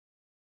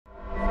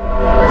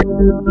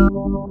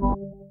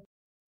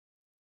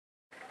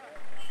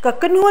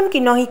kynhun ki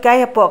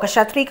nonghikai hapoh ka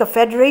shatri ka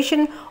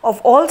Federation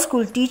of All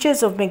School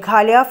Teachers of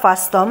Meghalaya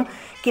Fastom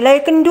ki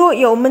iakynduh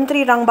ya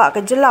Myntri Rangbah ka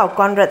Jylla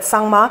Conrad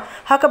Sangma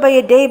hakaba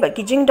day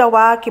ki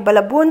jingdawa ki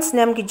balabun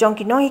snem ki Jong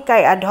ki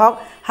nonghikai adhoc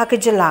hak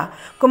Jylla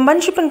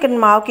kumban si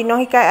pynkynmaw ki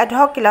nonghikai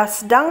adhoc ki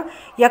sdang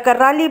ya ka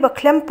rally ba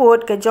khlem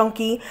pot ka Jong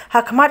ki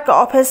hakhmat ka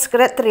ophis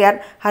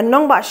secretariat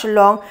nongbah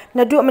Shillong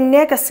naduh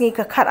mynne ka sngi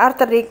ka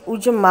tarik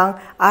Jymmang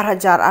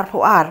hajar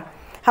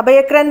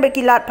habaya kren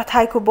bekilat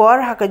pathai kubor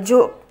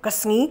hakajuk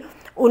kasngi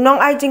unong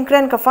ay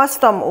jingkren ka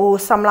Fastom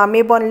samla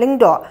Mayborn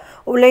Lyngdoh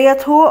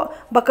ulayathu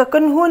baka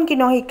kynhun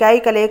ki nonghikai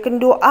ka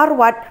iakynduh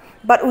arwat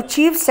but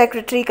chief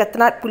secretary ka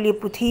tanat puli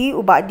puthi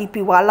Bah D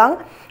P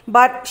Wahlang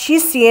but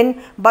shisien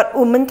but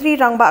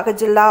Myntri Rangbah ka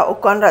Jylla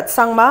Conrad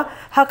Sangma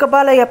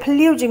hakabala ya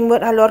phliu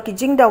jingmut halor ki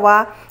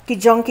jingdawa ki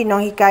Jong ki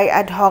nonghikai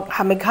adhoc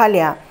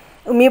Meghalaya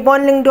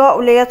Mayborn Lyngdoh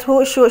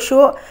ulayathu shu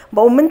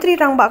ba Myntri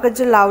Rangbah ka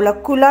Jylla ula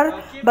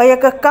kular baya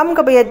ka kam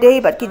ka baya day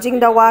bat ki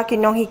jingdawa ki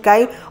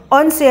nonghikai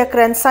on se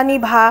akran sani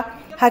bha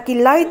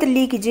haki lai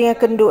tli ki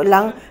iakynduh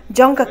lang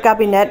Jong ka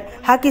cabinet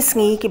haki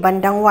sngi ki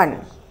bandang wan.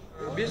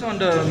 Based on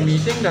the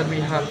meeting that we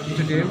had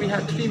today, we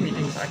had 3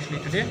 meetings actually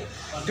today.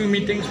 2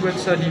 meetings with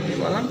Bah D P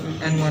Wahlang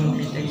and 1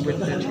 meeting with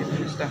the Chief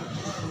Minister.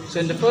 So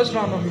in the first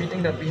round of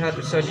meeting that we had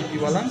with Bah D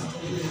P Wahlang,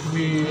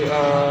 we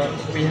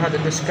had a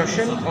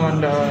discussion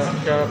on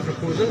the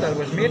proposal that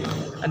was made,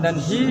 and then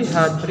he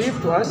had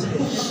briefed to us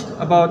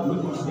about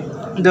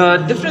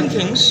the different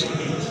things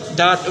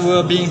that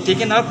were being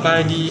taken up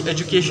by the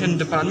education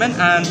department,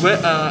 and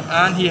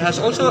he has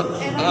also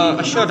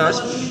assured us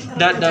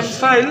that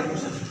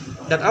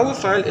our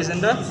file is in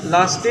the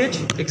last stage,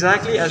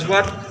 exactly as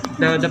what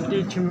the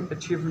Deputy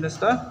Chief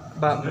Minister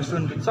Bah has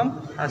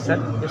said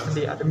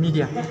yesterday at the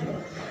media.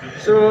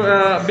 So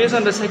based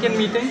on the second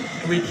meeting,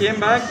 we came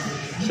back.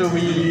 So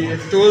we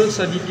told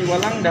Bah D P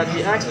Wahlang that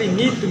we actually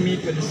need to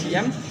meet with the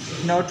CM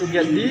now to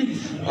get the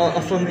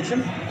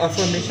affirmation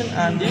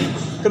and the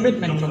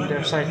commitment from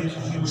their side.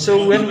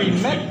 So when we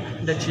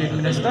met the Chief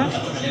Minister,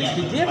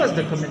 he gave us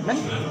the commitment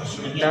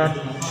that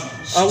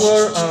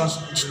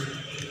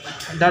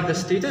that the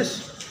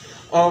status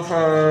of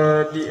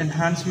the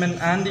enhancement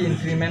and the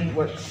increment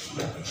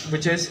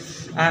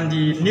and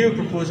the new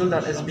proposal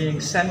that is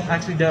being sent,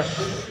 actually the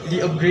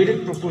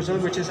upgraded proposal,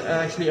 which is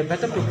actually a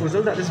better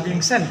proposal that is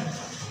being sent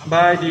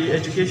by the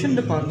education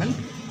department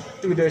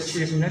to the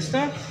Chief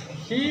Minister,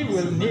 he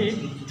will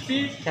need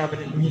 3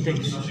 cabinet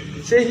meetings.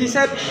 So he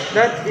said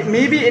that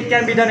maybe it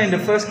can be done in the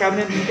first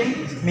cabinet meeting,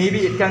 maybe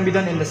it can be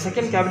done in the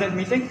second cabinet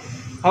meeting.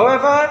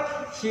 However,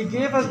 he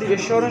gave us the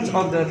assurance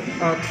of the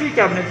 3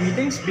 cabinet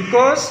meetings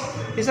because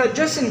he said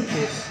just in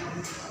case.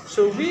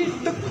 So we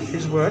took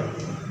his word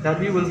that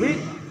we will wait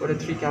for the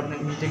 3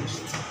 cabinet meetings.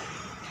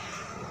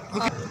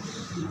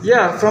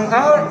 Yeah, from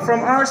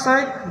our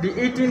side, the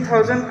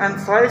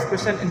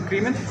 18,005%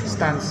 increment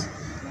stands,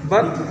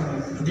 but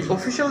the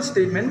official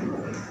statement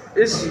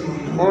is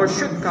or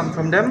should come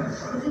from them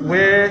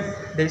where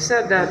they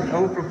said that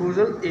our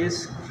proposal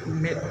is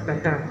made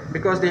better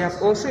because they have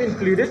also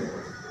included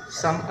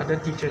some other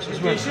teachers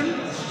as well.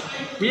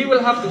 We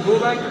will have to go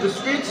back to the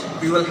streets,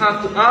 we will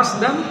have to ask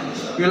them,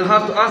 we will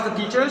have to ask the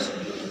teachers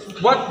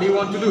what they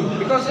want to do,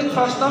 because in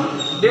Fastom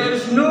there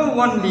is no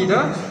one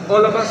leader,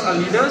 all of us are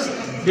leaders,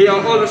 they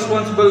are all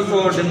responsible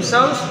for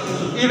themselves.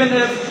 Even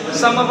if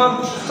some of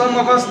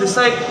us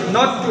decide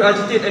not to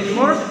agitate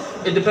anymore,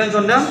 it depends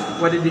on them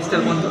whether they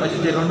still want to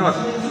agitate or not.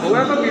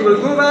 However, we will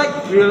go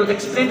back, we will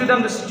explain to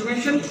them the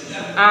situation,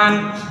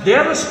 and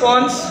their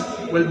response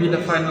will be the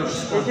final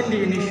response. Taking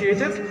the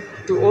initiative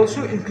to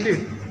also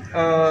include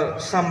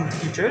some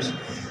teachers,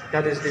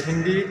 that is the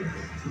Hindi,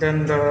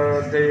 then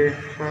the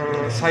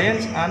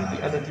science and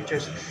the other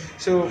teachers.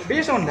 So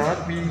based on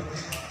that,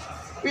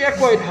 we are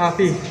quite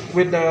happy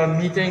with the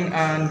meeting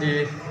and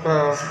the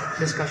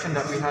discussion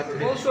that we had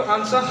today. Also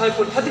answer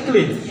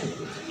hypothetically,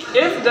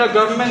 if the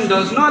government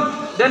does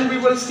not, then we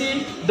will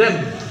see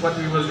then what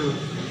we will do.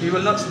 We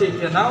will not stay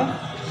here now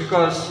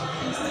because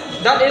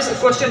that is a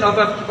question of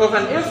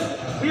an if.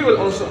 We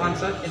will also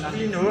answer in a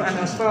and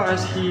as far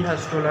as he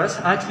has told us,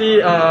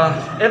 actually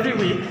every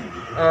week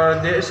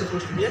there is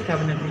supposed to be a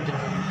cabinet meeting.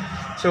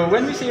 So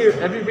when we say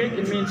every week,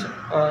 it means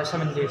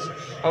 7 days.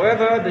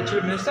 However, the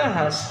Chief Minister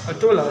has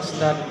told us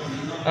that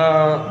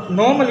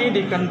normally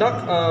they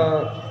conduct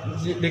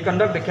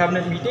the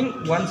cabinet meeting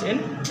once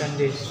in 10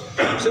 days.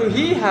 So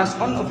he has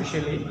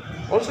unofficially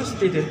also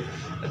stated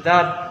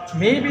that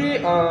maybe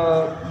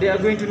they are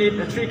going to need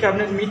 3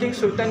 cabinet meetings,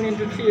 so 10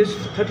 into 3 is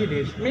 30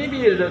 days.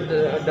 Maybe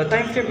the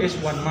time frame is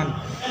 1 month.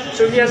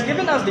 So he has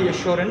given us the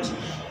assurance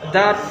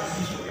that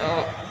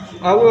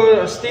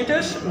our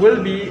status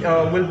will be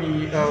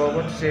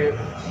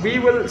we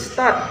will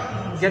start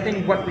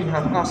getting what we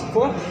have asked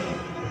for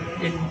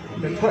in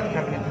the 3rd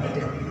cabinet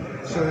meeting.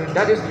 So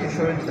that is the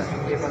assurance that he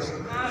gave us.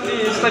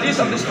 The studies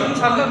of the students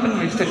have not been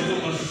wasted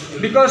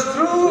because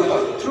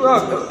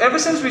throughout, ever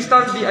since we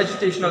started the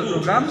agitational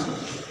programs,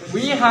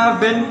 we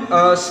have been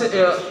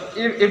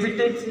if we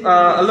take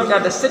a look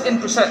at the sit-in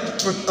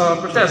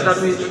protest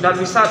that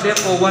we sat there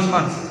for 1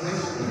 month,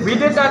 we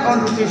did that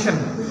on rotation.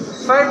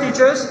 5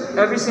 teachers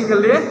every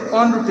single day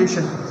on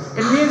rotation.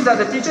 It means that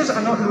the teachers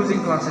are not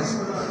losing classes.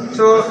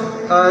 So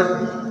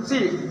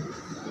see,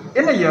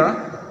 in a year,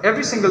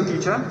 every single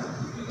teacher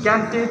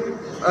can take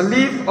a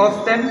leave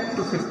of 10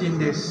 to 15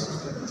 days.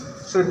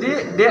 So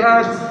there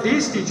are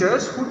these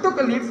teachers who took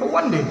a leave for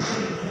 1 day.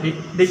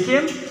 They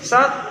came,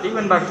 sat, they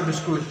went back to the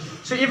school.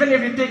 So even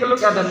if you take a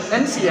look at the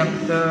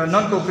NCM, the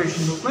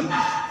non-cooperation movement,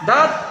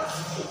 that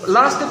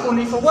lasted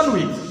only for 1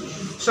 week.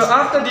 So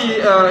after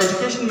the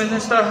education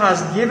minister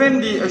has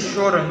given the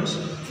assurance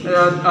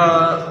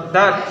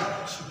that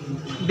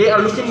they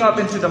are looking up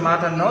into the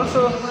matter, and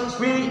also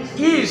we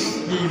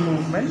ease the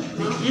movement,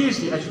 we ease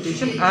the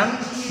agitation, and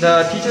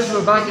the teachers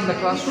were back in the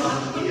classroom,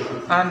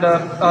 and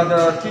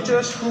the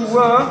teachers who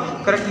were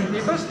correcting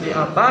papers, they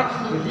are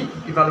back with the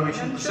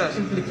evaluation process.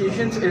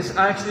 Implications is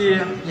actually,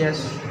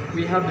 yes,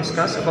 we have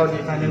discussed about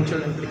the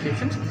financial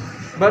implications,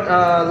 but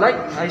like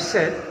I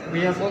said, we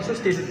have also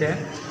stated there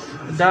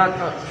that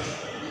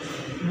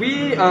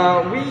we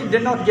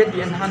did not get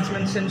the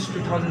enhancement since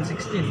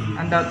 2016,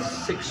 and that's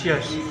 6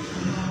 years.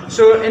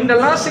 So in the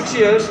last 6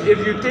 years, if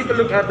you take a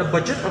look at the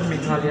budget of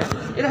Meghalaya,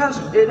 it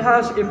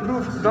has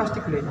improved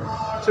drastically.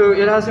 So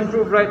it has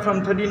improved right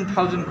from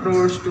 13,000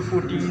 crores to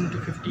 14 to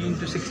 15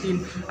 to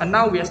 16, and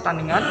now we are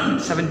standing at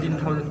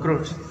 17,000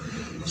 crores.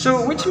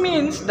 So which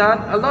means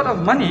that a lot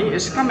of money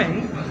is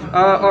coming,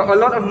 or a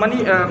lot of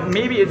money,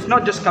 maybe it's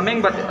not just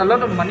coming, but a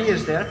lot of money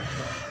is there.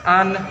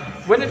 And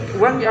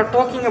when we are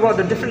talking about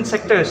the different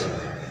sectors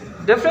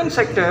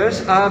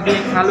are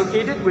being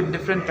allocated with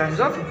different kinds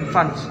of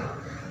funds.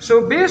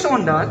 So based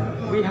on that,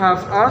 we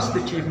have asked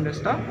the Chief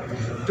Minister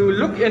to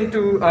look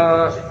into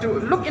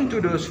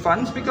those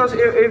funds, because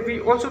if we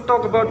also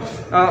talk about,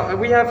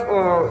 we have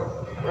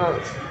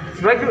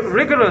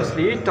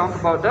rigorously talk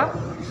about the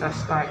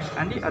cess tax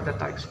and the other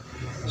tax.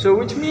 So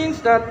which means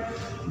that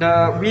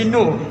we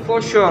know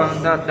for sure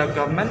that the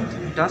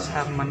government does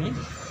have money,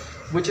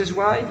 which is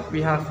why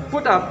we have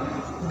put up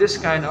this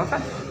kind of a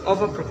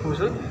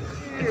proposal.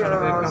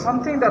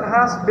 Something that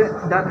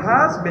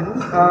has been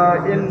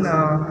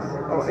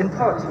in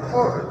thought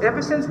for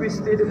ever since we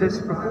stated this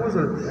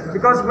proposal,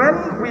 because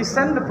when we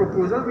send the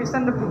proposal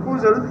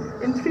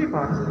in 3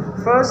 parts.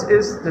 First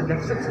is the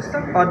deficit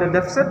system, or the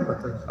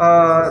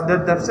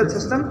deficit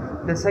system.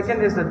 The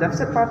second is the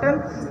deficit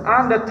pattern,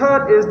 and the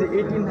third is the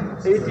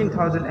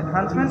 18,000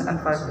 enhancement and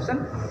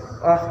 5%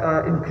 of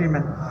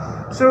increment.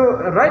 So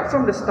right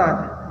from the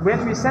start,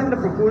 when we send the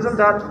proposal,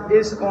 that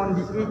is on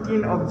the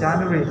 18th of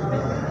January,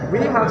 we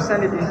have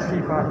sent it in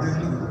 3 parts.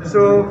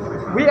 So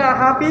we are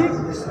happy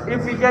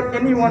if we get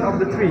any one of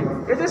the 3.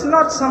 It is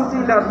not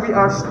something that we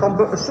are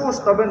so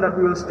stubborn that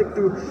we will stick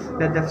to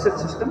the deficit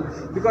system,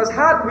 because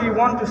had we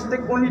want to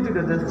stick only to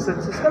the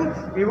deficit system,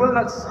 we will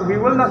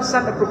not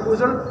send a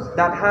proposal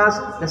that has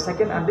the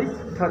second and the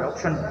third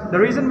option. The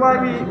reason why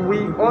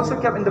we also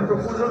kept in the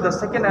proposal the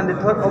second and the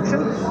third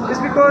option is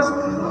because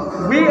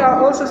we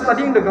are also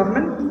studying the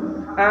government,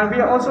 and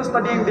we are also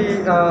studying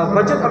the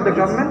budget of the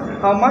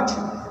government, how much.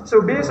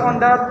 So based on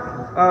that,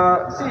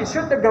 see,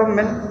 should the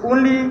government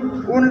only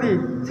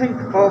think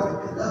of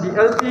the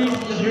LP,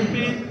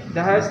 UP,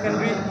 the higher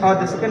secondary, or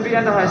the secondary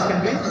and the higher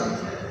secondary,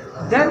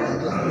 then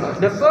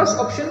the first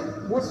option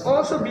would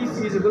also be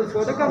feasible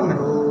for the government.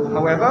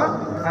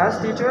 However, as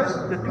teachers,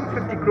 the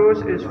 250 crores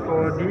is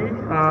for the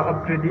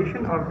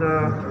upgradation of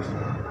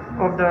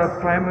the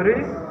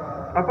primary,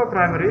 upper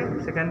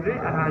primary, secondary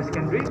and higher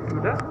secondary to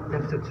the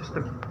deficit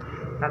system.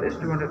 That is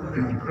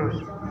 250 crores.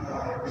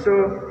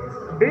 So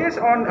based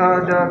on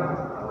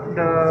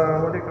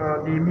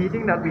the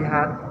meeting that we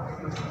had,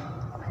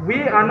 we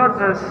are not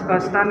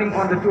standing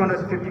on the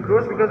 250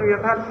 crores, because we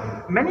have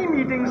had many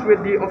meetings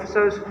with the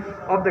officers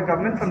of the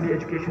government from the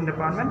education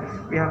department.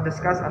 We have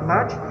discussed at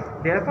large.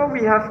 Therefore,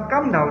 we have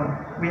come down.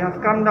 We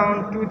have come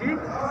down to the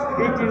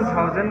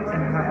 18,000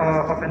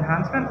 of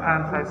enhancement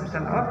and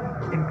 5%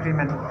 of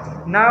increment.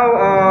 Now,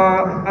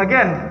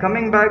 again,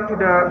 coming back to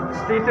the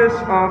status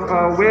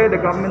of where the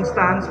government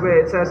stands,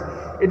 where it says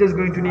it is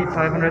going to need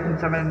 500 and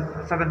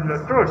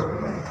 700 crores.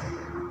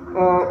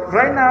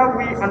 Right now,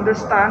 we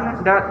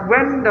understand that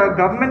when the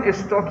government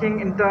is talking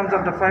in terms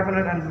of the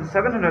 500 and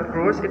 700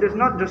 crores, it is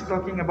not just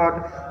talking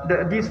about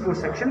these 4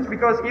 sections,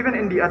 because even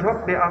in the ad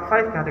hoc, there are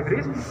 5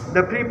 categories.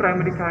 The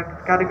pre-primary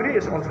category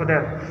is also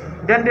there.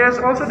 Then there's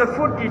also the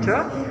food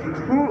teacher,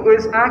 who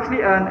is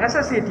actually an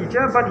SSA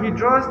teacher, but he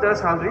draws the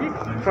salary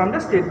from the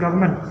state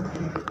government.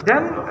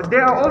 Then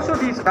there are also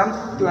these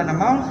come to an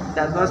amount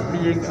that was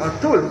being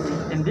told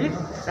in the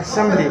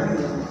assembly.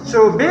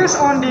 So based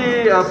on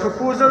the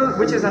proposal,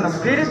 which is an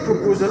upgraded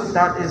proposal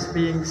that is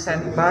being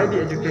sent by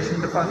the education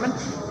department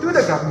to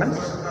the government,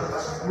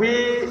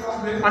 we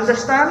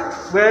understand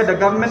where the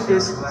government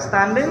is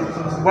standing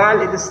while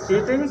it is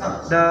stating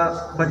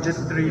the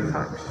budgetary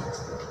facts.